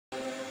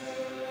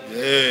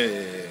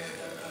Yeah,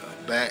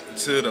 back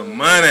to the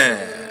money.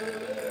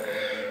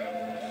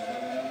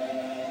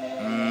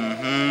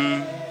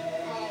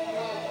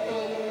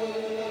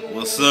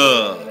 What's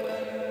up?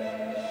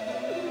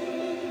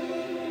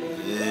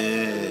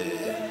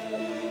 Yeah,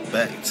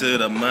 back to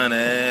the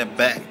money,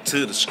 back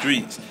to the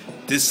streets.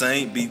 This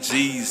ain't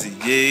BGZ,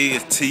 yeah,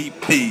 it's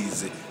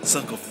T-Peasy.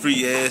 Sucker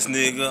free ass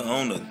nigga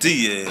on the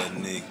DL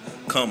nigga.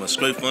 Coming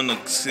straight from the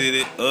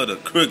city of the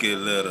crooked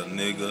letter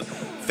nigga.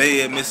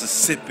 Fayette,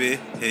 Mississippi,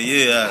 hell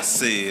yeah I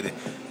said it.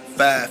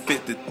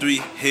 553,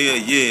 hell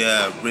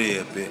yeah I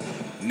rep it.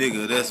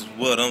 Nigga, that's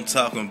what I'm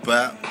talking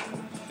about.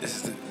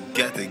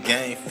 Got the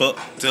game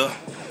fucked up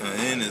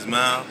in his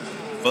mouth.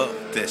 Fuck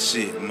that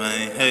shit,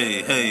 man.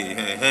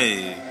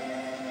 Hey.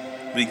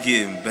 We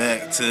getting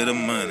back to the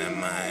money,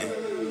 man.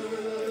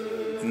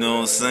 You know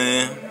what I'm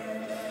saying?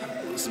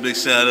 It's a big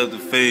shout out to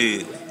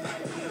Fed.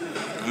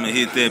 I'm gonna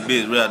hit that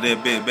bitch right there,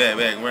 bitch,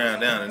 back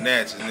round down to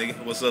Natchez, nigga.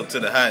 What's up to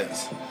the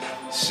heights?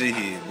 Shit,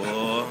 boy.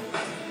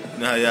 You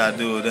know how y'all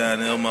do it down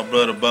there with my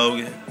brother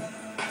Bogey?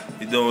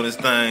 He doing his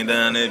thing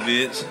down there,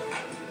 bitch.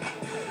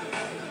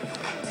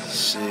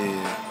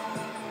 Shit.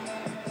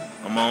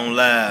 I'm on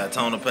live,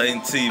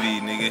 Payton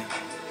TV, nigga.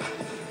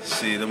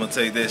 Shit, I'm gonna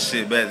take that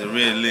shit back to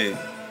Red Lick,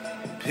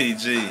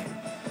 PG,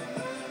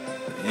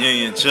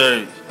 Union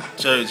Church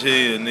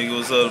Hill, nigga.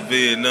 What's up,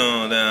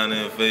 Vietnam down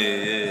there in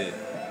Fayette, yeah.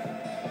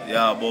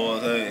 Y'all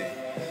boys, hey.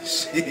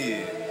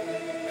 Shit.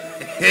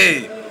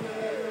 Hey.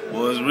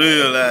 Boy, it's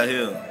real out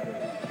here.